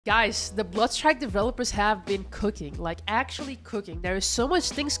Guys, the Bloodstrike developers have been cooking, like actually cooking. There is so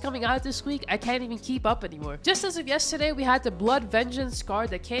much things coming out this week, I can't even keep up anymore. Just as of yesterday, we had the Blood Vengeance card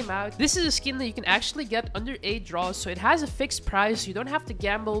that came out. This is a skin that you can actually get under 8 draws, so it has a fixed price. You don't have to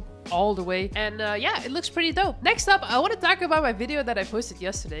gamble all the way. And yeah, it looks pretty dope. Next up, I want to talk about my video that I posted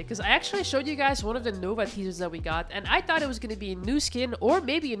yesterday, because I actually showed you guys one of the Nova teasers that we got, and I thought it was going to be a new skin or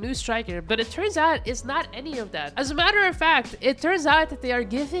maybe a new striker, but it turns out it's not any of that. As a matter of fact, it turns out that they are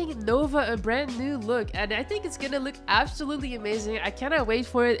giving Nova a brand new look, and I think it's gonna look absolutely amazing. I cannot wait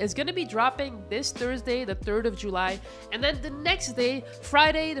for it. It's gonna be dropping this Thursday, the 3rd of July, and then the next day,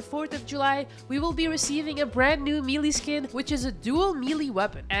 Friday, the 4th of July, we will be receiving a brand new melee skin, which is a dual melee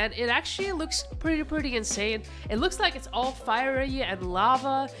weapon, and it actually looks pretty insane. It looks like it's all fiery and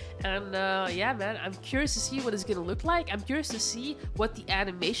lava, and yeah, man, I'm curious to see what it's gonna look like. I'm curious to see what the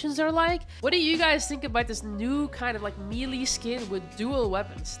animations are like. What do you guys think about this new kind of like melee skin with dual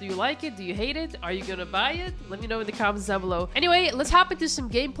weapons? Do you like it? Do you hate it? Are you gonna buy it? Let me know in the comments down below. Anyway, let's hop into some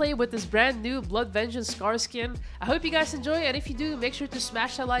gameplay with this brand new Blood Vengeance Scar skin. I hope you guys enjoy, and if you do, make sure to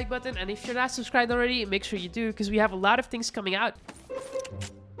smash that like button, and if you're not subscribed already, make sure you do, because we have a lot of things coming out.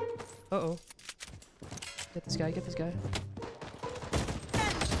 Uh-oh. Get this guy, get this guy.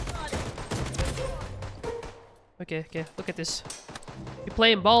 Okay, look at this. You're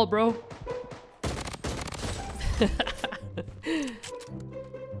playing ball, bro.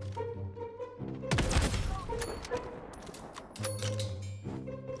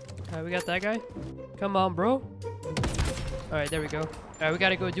 Alright, we got that guy. Come on, bro. Alright, there we go. Alright, we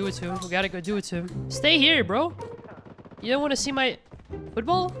gotta go do it to him. We gotta go do it to him. Stay here, bro. You don't want to see my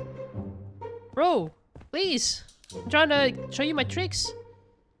football? Bro, please. I'm trying to show you my tricks.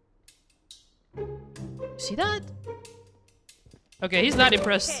 See that? Okay, he's not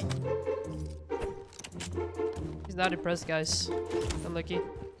impressed. He's not impressed, guys. Unlucky.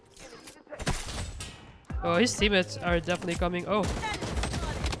 Oh, his teammates are definitely coming. Oh.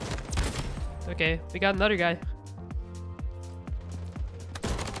 Okay, we got another guy.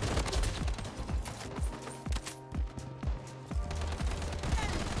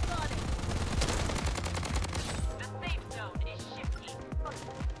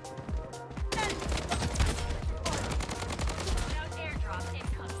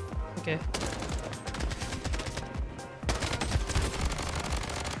 Okay.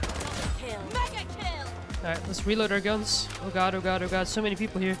 Alright, let's reload our guns. Oh god, oh god, oh god. So many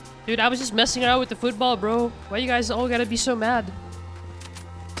people here. Dude, I was just messing around with the football, bro. Why you guys all gotta be so mad?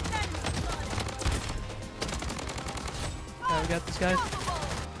 Alright, we got this guy.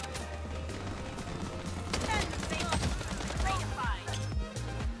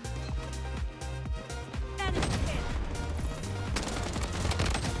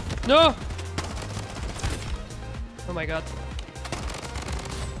 No! Oh my god.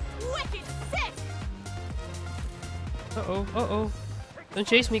 Uh-oh, uh-oh. Don't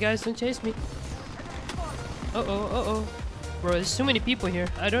chase me, guys. Don't chase me. Uh-oh, uh-oh. Bro, there's too many people here.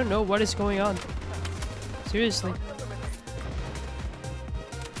 I don't know what is going on. Seriously.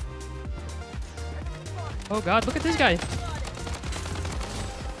 Oh god, look at this guy.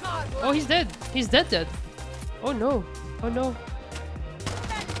 Oh, he's dead. He's dead. Oh no. Oh no.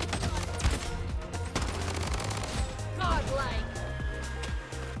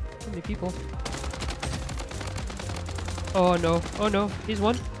 Too many people. Oh no, oh no, he's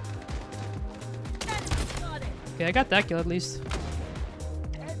one. Okay, I got that kill at least.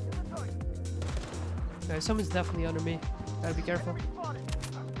 Okay, someone's definitely under me. Gotta be careful.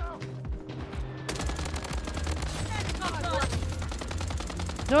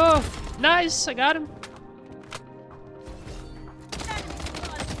 No! Nice! I got him!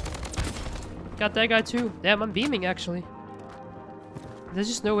 Got that guy too. Damn, I'm beaming actually. There's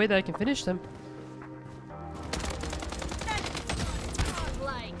just no way that I can finish them.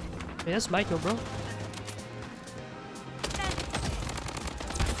 Hey, that's Michael, bro.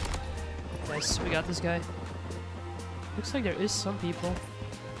 Nice, we got this guy. Looks like there is some people.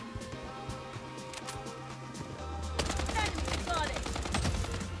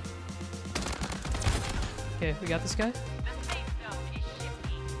 Okay, we got this guy.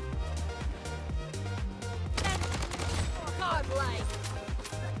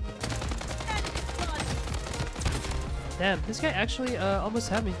 Damn, this guy actually almost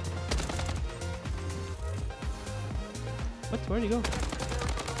had me. What? Where'd he go?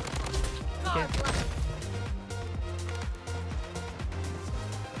 Okay.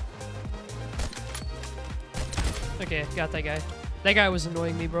 Okay, got that guy. That guy was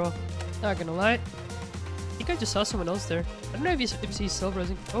annoying me, bro. Not gonna lie. I think I just saw someone else there. I don't know if he's still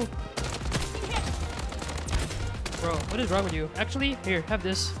resing. Oh. Bro, what is wrong with you? Actually, here, have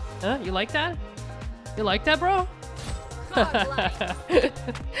this. Huh? You like that? You like that, bro? Yeah,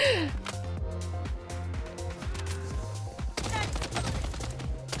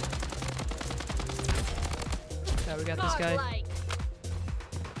 we got this guy.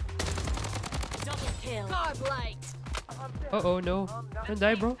 Uh-oh, no. Don't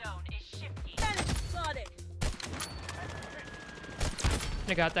die, bro.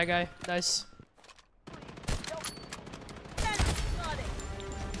 I got that guy. Nice.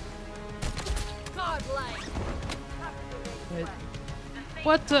 Wait.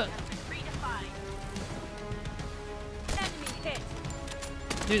 What the?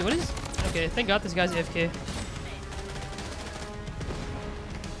 Dude, what is... Okay, thank God this guy's AFK.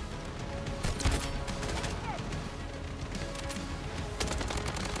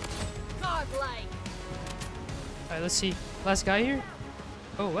 Alright, let's see. Last guy here?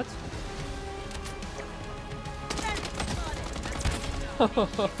 Oh, what?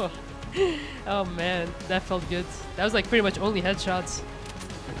 Oh man, that felt good. That was like pretty much only headshots.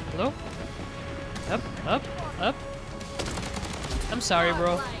 Hello? Up, up, up. I'm sorry,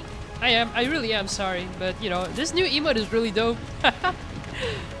 bro. I really am sorry, but you know, this new emote is really dope.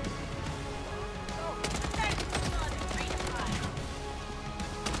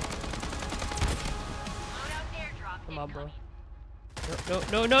 Come on, bro. No,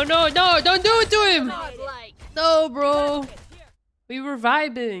 no, no, no, no! Don't do it to him! No, bro! We were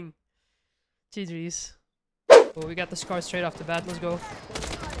vibing. GG's. Oh, we got the scar straight off the bat. Let's go.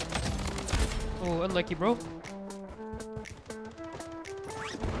 Oh, unlucky, bro.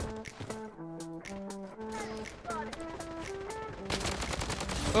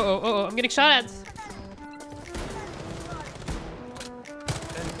 Uh-oh, uh-oh, I'm getting shot at.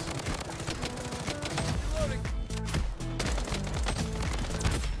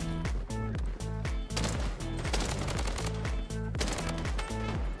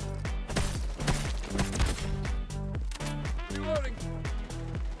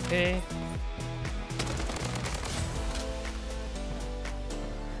 Okay.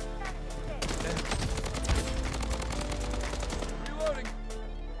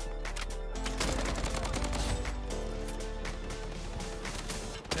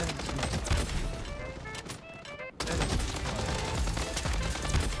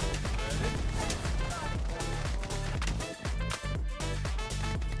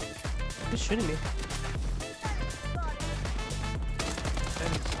 Who's shooting me?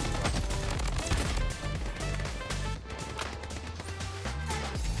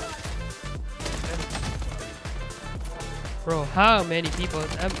 Bro, how many people?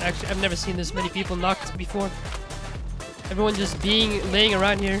 I've never seen this many people knocked before. Everyone just laying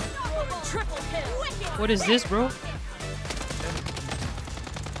around here. What is this, bro?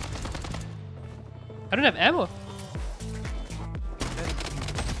 I don't have ammo.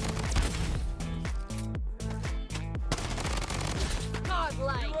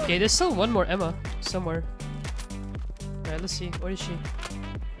 Okay, there's still one more Emma somewhere. Alright, let's see. Where is she?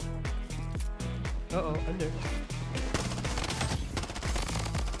 Uh-oh, under.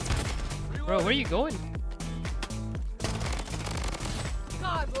 Bro, where are you going?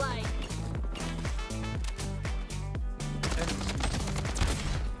 Godlike.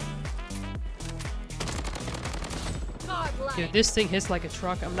 Dude, this thing hits like a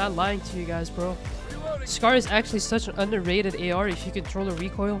truck. I'm not lying to you guys, bro. Scar is actually such an underrated AR if you control the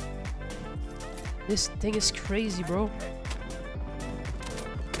recoil. This thing is crazy, bro.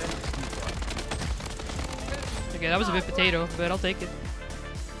 Okay, that was a bit potato, but I'll take it.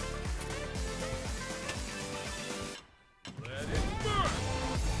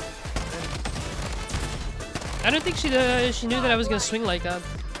 I don't think she knew that I was gonna swing like that.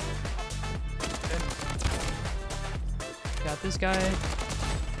 Got this guy.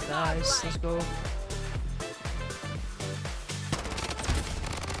 Nice, let's go.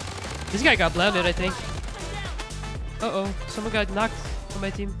 This guy got blinded, I think. Uh-oh, someone got knocked on my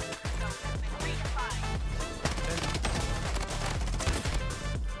team.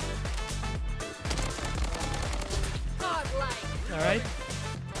 Alright.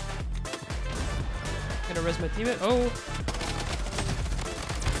 Gonna res my teammate. Oh!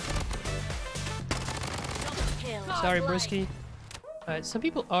 Sorry, broski. Alright, some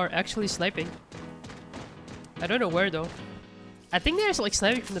people are actually sniping. I don't know where though. I think they're like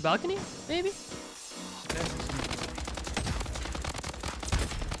sniping from the balcony, maybe?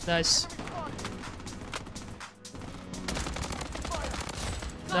 Nice.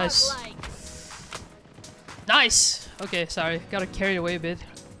 Nice. Nice! Okay, sorry. Got carried away a bit.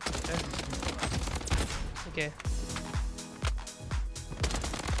 Okay.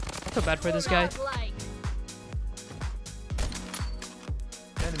 I feel bad for this guy.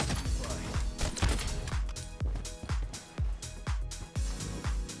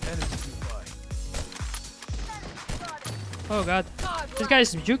 Oh god. This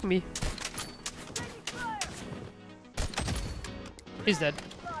guy's juking me. He's dead.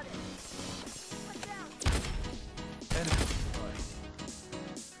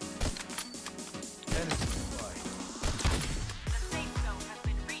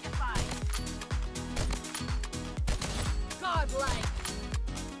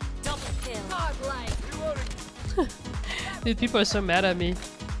 Dude, people are so mad at me.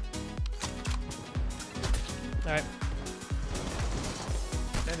 Alright.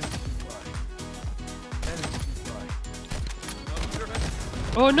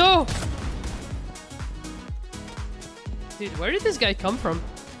 Oh no! Dude, where did this guy come from?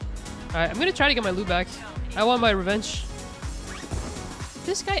 Alright, I'm gonna try to get my loot back. I want my revenge.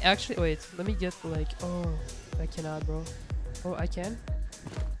 This guy actually... Wait, let me get like... Oh, I cannot, bro. Oh, I can?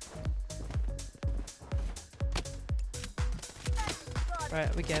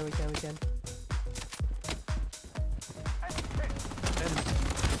 Alright, we can.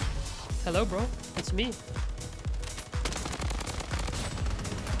 Hello, bro. It's me.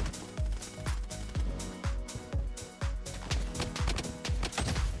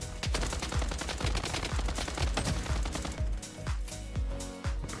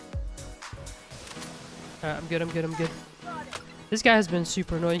 Alright, I'm good. This guy has been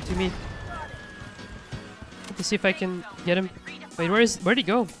super annoying to me. Let's see if I can get him. Wait, where'd he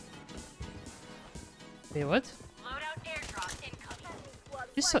go? Wait, what?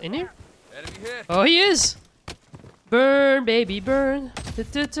 He's still in here? Oh, he is! Burn, baby, burn. Da,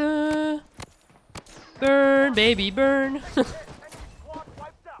 da, da. Burn, baby, burn.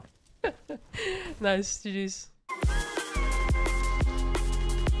 Nice, GG's.